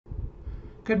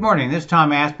Good morning. This is Tom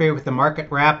Aspray with the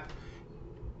Market Wrap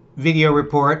video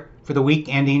report for the week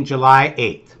ending July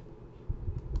 8th.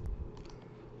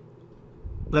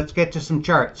 Let's get to some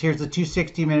charts. Here's the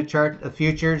 260-minute chart of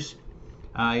futures.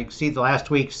 You can see the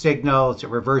last week's signal. It's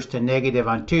reversed to negative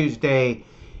on Tuesday.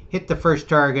 Hit the first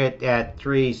target at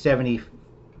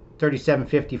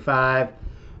 37.55,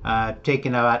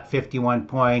 taking about 51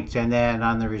 points, and then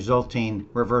on the resulting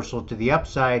reversal to the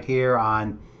upside here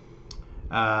on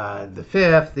the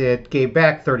 5th, it gave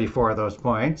back 34 of those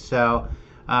points. So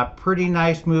pretty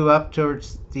nice move up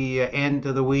towards the end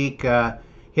of the week.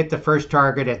 Hit the first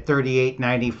target at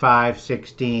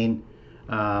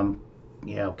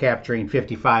 38.95.16, capturing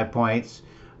 55 points.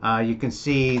 You can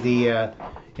see the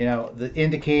the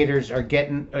indicators are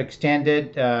getting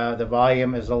extended. The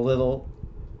volume is a little,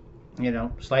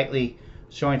 slightly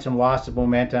showing some loss of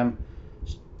momentum.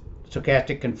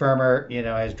 Stochastic confirmer,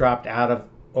 has dropped out of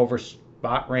over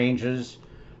spot ranges,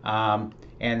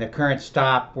 and the current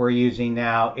stop we're using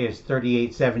now is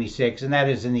 38.76, and that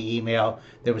is in the email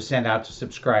that was sent out to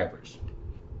subscribers.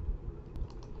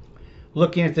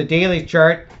 Looking at the daily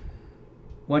chart,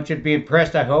 one should be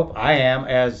impressed, I hope I am,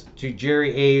 as to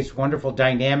Jerry A's wonderful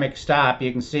dynamic stop.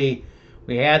 You can see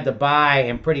we had the buy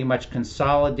and pretty much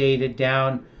consolidated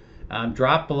down,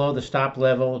 dropped below the stop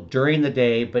level during the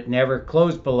day, but never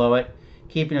closed below it,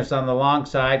 keeping us on the long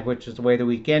side, which is the way the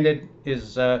week ended,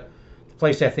 is the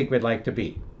place I think we'd like to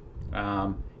be.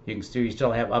 You can see we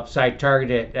still have upside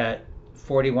target at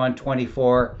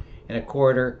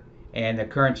 41.24 and the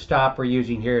current stop we're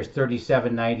using here is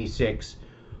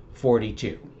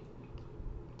 37.96.42.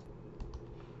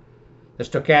 The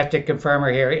stochastic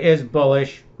confirmer here is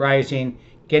bullish, rising,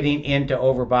 getting into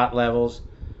overbought levels.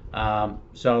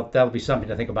 So that'll be something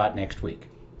to think about next week.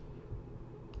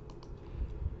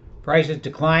 Prices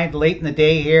declined late in the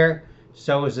day here,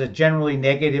 so it was a generally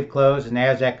negative close. The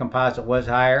NASDAQ composite was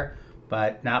higher,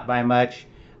 but not by much.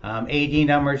 AD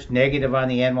numbers negative on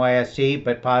the NYSE,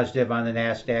 but positive on the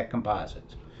NASDAQ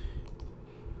composites.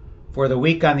 For the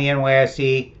week on the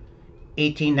NYSE,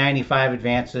 1895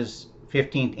 advances,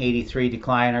 1583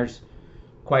 decliners,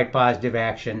 quite positive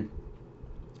action.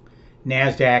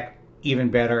 NASDAQ even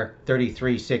better,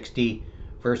 3360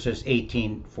 versus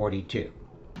 1842.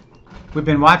 We've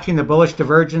been watching the bullish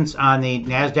divergence on the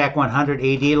NASDAQ 100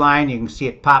 AD line. You can see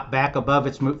it pop back above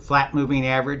its flat moving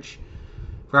average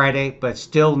Friday, but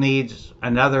still needs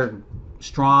another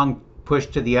strong push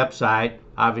to the upside.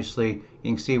 Obviously,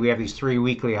 you can see we have these 3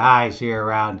 weekly highs here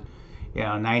around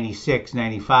 96,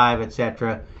 95,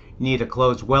 etc. You need to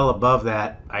close well above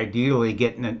that, ideally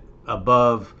getting it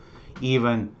above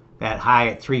even that high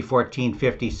at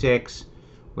 314.56.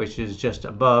 which is just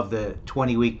above the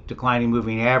 20-week declining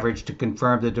moving average to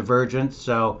confirm the divergence.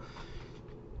 So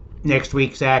next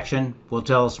week's action will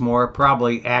tell us more.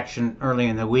 Probably action early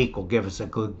in the week will give us a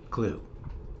good clue.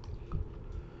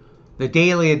 The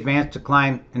daily advanced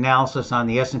decline analysis on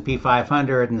the S&P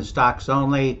 500 and the stocks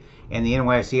only and the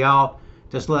NYSE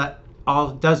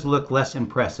all does look less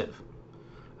impressive.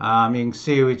 You can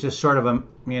see we just sort of a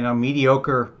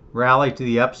mediocre rally to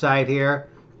the upside here.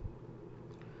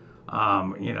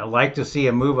 Like to see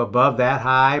a move above that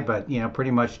high, but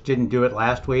pretty much didn't do it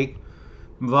last week.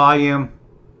 Volume,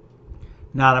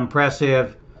 not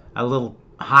impressive. A little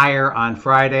higher on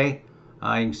Friday. You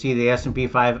can see the S&P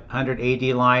 500 AD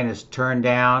line is turned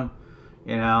down.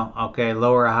 Okay,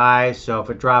 lower high. So if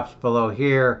it drops below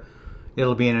here,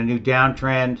 it'll be in a new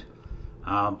downtrend.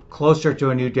 Closer to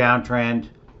a new downtrend,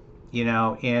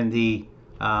 in the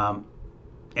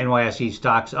NYSE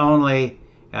stocks only.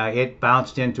 It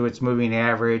bounced into its moving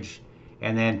average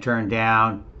and then turned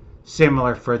down.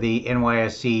 Similar for the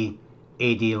NYSE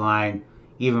AD line,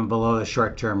 even below the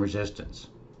short-term resistance.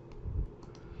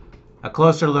 A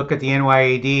closer look at the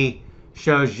NYAD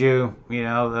shows you,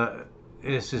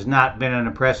 this has not been an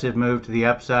impressive move to the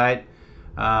upside.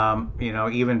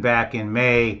 Even back in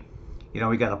May,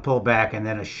 we got a pullback and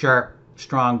then a sharp,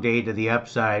 strong day to the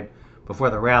upside before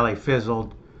the rally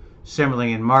fizzled.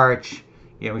 Similarly in March,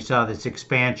 we saw this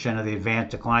expansion of the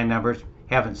advanced decline numbers.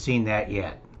 Haven't seen that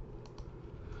yet.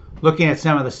 Looking at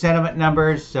some of the sentiment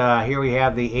numbers, here we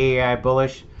have the AAI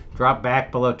bullish drop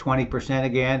back below 20%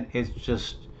 again. It's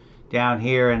just down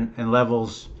here in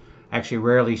levels actually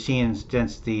rarely seen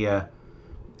since the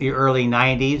early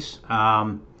 90s.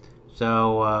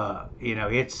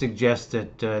 It suggests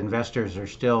that investors are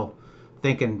still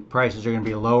thinking prices are going to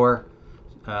be lower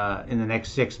in the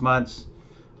next 6 months.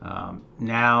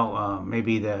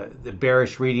 Maybe the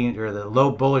bearish reading or the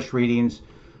low bullish readings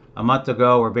a month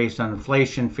ago were based on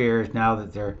inflation fears. Now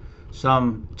that there are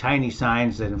some tiny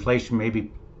signs that inflation may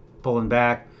be pulling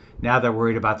back, now they're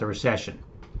worried about the recession.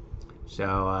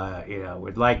 So,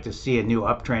 we'd like to see a new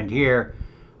uptrend here.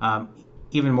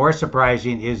 Even more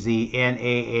surprising is the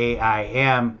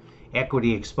NAAIM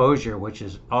equity exposure, which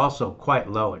is also quite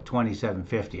low at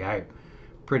 2750. I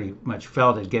pretty much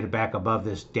felt it'd get it back above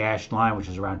this dashed line, which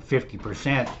is around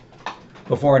 50%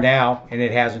 before now, and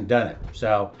it hasn't done it.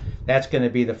 So that's going to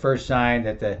be the first sign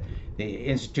that the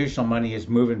institutional money is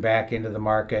moving back into the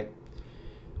market.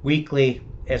 Weekly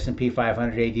S&P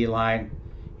 500 AD line,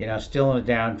 still in a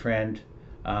downtrend,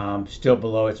 still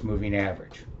below its moving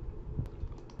average.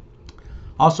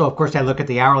 Also, of course, I look at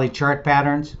the hourly chart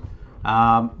patterns.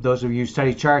 Those of you who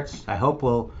study charts, I hope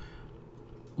will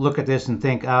look at this and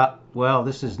think, well,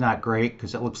 this is not great,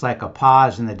 because it looks like a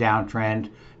pause in the downtrend,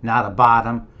 not a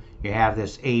bottom. You have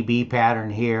this AB pattern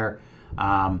here,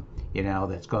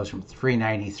 that goes from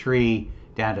 393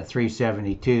 down to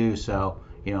 372, so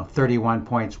 31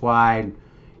 points wide.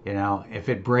 If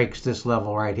it breaks this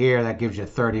level right here, that gives you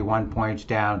 31 points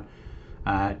down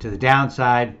to the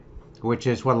downside, which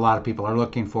is what a lot of people are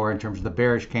looking for in terms of the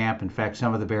bearish camp. In fact,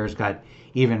 some of the bears got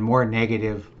even more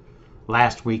negative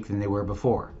last week than they were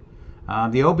before.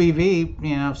 The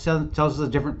OBV, tells us a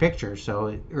different picture.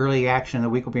 So early action of the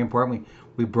week will be important.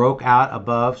 We broke out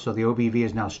above, so the OBV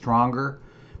is now stronger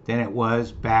than it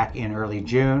was back in early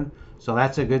June. So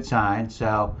that's a good sign.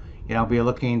 So, be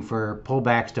looking for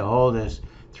pullbacks to hold this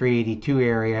 382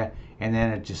 area, and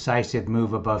then a decisive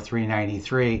move above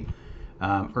 393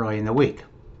 early in the week.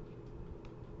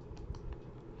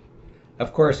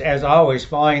 Of course, as always,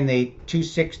 following the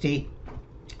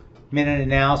 260-minute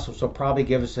analysis will probably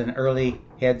give us an early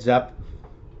heads up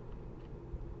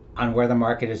on where the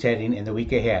market is heading in the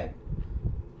week ahead.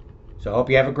 So I hope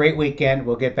you have a great weekend.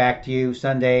 We'll get back to you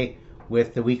Sunday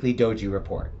with the weekly Doji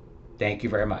report. Thank you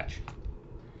very much.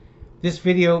 This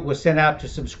video was sent out to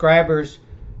subscribers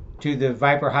to the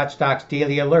Viper Hot Stocks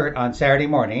Daily Alert on Saturday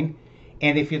morning.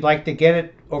 And if you'd like to get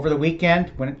it over the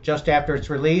weekend, just after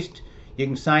it's released, you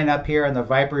can sign up here on the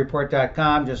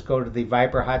viperreport.com. Just go to the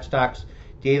Viper Hot Stocks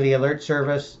Daily Alert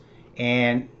service,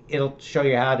 and it'll show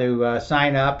you how to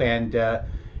sign up, and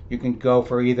you can go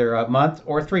for either a month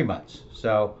or 3 months.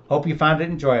 So hope you found it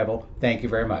enjoyable. Thank you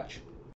very much.